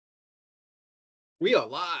We are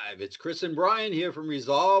live. It's Chris and Brian here from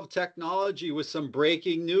Resolve Technology with some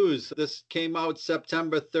breaking news. This came out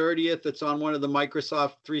September 30th. It's on one of the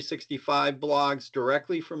Microsoft 365 blogs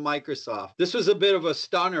directly from Microsoft. This was a bit of a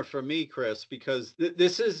stunner for me, Chris, because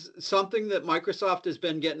this is something that Microsoft has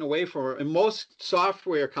been getting away from. And most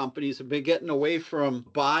software companies have been getting away from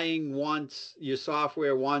buying once, your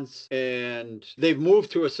software once, and they've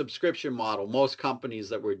moved to a subscription model, most companies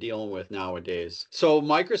that we're dealing with nowadays. So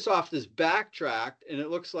Microsoft is backtracked, and it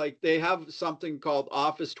looks like they have something called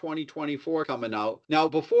Office 2024 coming out. Now,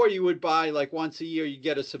 before you would buy like once a year, you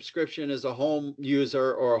get a subscription as a home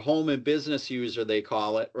user or a home and business user, they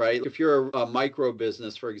call it, right? If you're a micro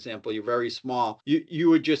business, for example, you're very small, you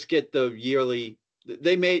would just get the yearly.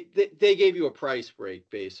 They gave you a price break,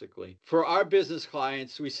 basically. For our business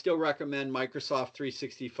clients, we still recommend Microsoft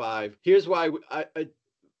 365. Here's why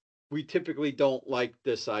we typically don't like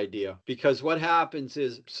this idea, because what happens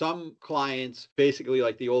is some clients, basically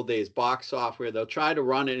like the old days box software, they'll try to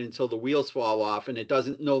run it until the wheels fall off and it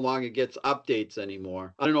doesn't no longer gets updates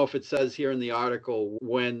anymore. I don't know if it says here in the article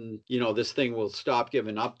when, this thing will stop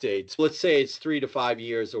giving updates. Let's say it's 3 to 5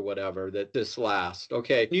 years or whatever that this lasts.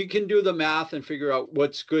 Okay, you can do the math and figure out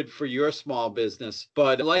what's good for your small business,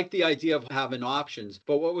 but I like the idea of having options.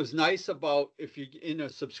 But what was nice about if you're in a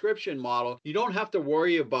subscription model, you don't have to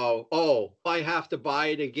worry about, oh, I have to buy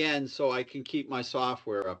it again so I can keep my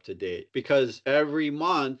software up to date, because every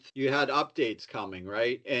month you had updates coming,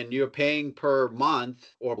 right? And you're paying per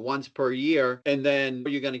month or once per year, and then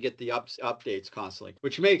you're going to get the updates constantly,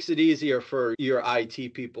 which makes it easier for your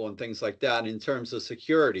IT people and things like that in terms of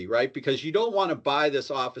security, right? Because you don't want to buy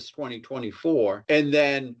this Office 2024 and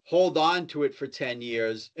then hold on to it for 10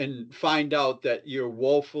 years and find out that you're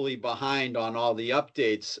woefully behind on all the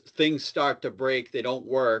updates. Things start to break, they don't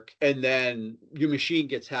work, and then your machine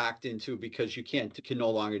gets hacked into because you can no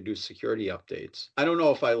longer do security updates. I don't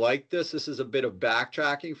know if I like this. This is a bit of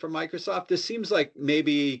backtracking for Microsoft. This seems like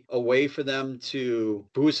maybe a way for them to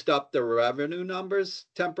boost up the revenue numbers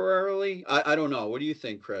temporarily. I don't know. What do you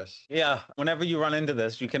think, Chris? Yeah, whenever you run into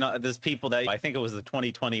this, there's people that, I think it was the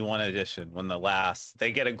 2021 edition, when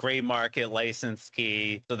they get a gray market license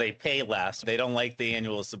key, so they pay less. They don't like the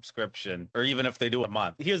annual subscription, or even if they do a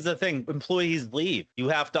month. Here's the thing, employees leave. You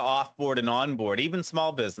have to offboard and onboard, even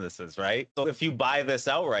small businesses, right? So if you buy this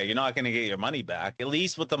outright, you're not going to get your money back. At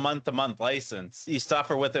least with the month-to-month license, you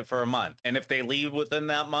suffer with it for a month. And if they leave within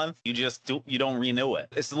that month, you don't renew it.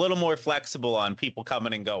 It's a little more flexible on people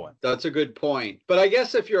coming and going. That's a good point. But I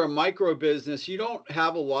guess if you're a micro business, you don't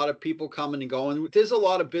have a lot of people coming and going. There's a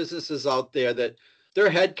lot of businesses out there that their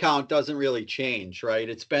head count doesn't really change, right?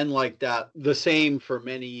 It's been like that, the same for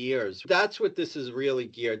many years. That's what this is really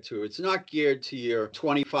geared to. It's not geared to your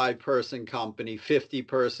 25-person company,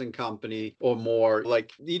 50-person company or more.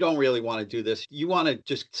 Like, you don't really want to do this. You want to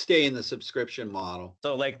just stay in the subscription model.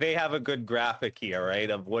 So like they have a good graphic here, right?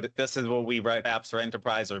 Of this is what we write, apps for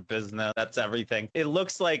enterprise or business. That's everything. It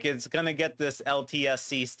looks like it's going to get this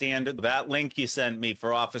LTSC standard. That link you sent me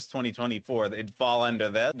for Office 2024, it'd fall under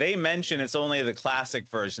that. They mention it's only the classic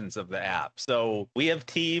versions of the app. So we have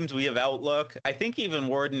Teams, we have Outlook. I think even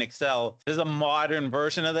Word and Excel. There's a modern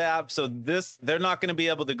version of the app. So they're not going to be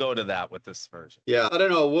able to go to that with this version. Yeah, I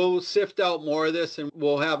don't know. We'll sift out more of this and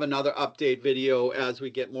we'll have another update video as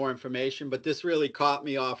we get more information. But this really caught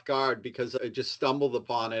me off guard because I just stumbled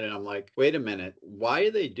upon it and I'm like, wait a minute, why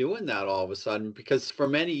are they doing that all of a sudden? Because for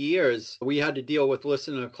many years, we had to deal with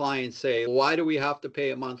listening to clients say, why do we have to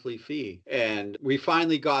pay a monthly fee? And we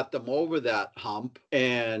finally got them over that hump.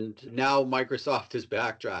 And now Microsoft is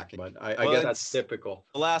backtracking, but I guess that's typical.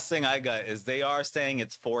 The last thing I got is they are saying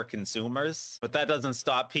it's for consumers, but that doesn't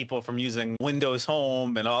stop people from using Windows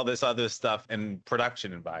Home and all this other stuff in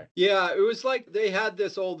production environment. Yeah, it was like they had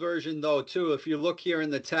this old version though, too. If you look here in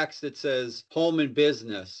the text, it says home and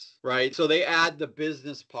business. Right. So they add the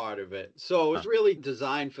business part of it. So it's really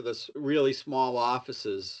designed for the really small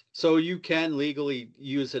offices. So you can legally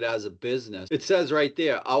use it as a business. It says right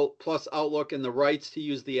there, plus Outlook and the rights to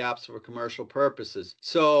use the apps for commercial purposes.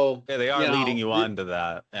 So yeah, they are leading you on to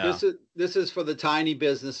that. Yeah. This is for the tiny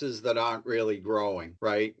businesses that aren't really growing,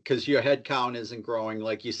 right? Because your head count isn't growing.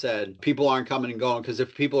 Like you said, people aren't coming and going. Because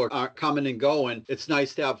if people aren't coming and going, it's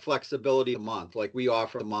nice to have flexibility a month, like we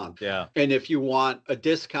offer a month. Yeah. And if you want a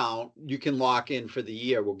discount, you can lock in for the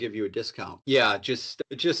year. We'll give you a discount. Yeah, it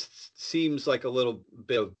just seems like a little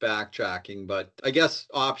bit of backtracking, but I guess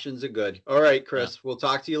options are good. All right, Chris, We'll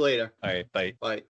talk to you later. All right, bye. Bye.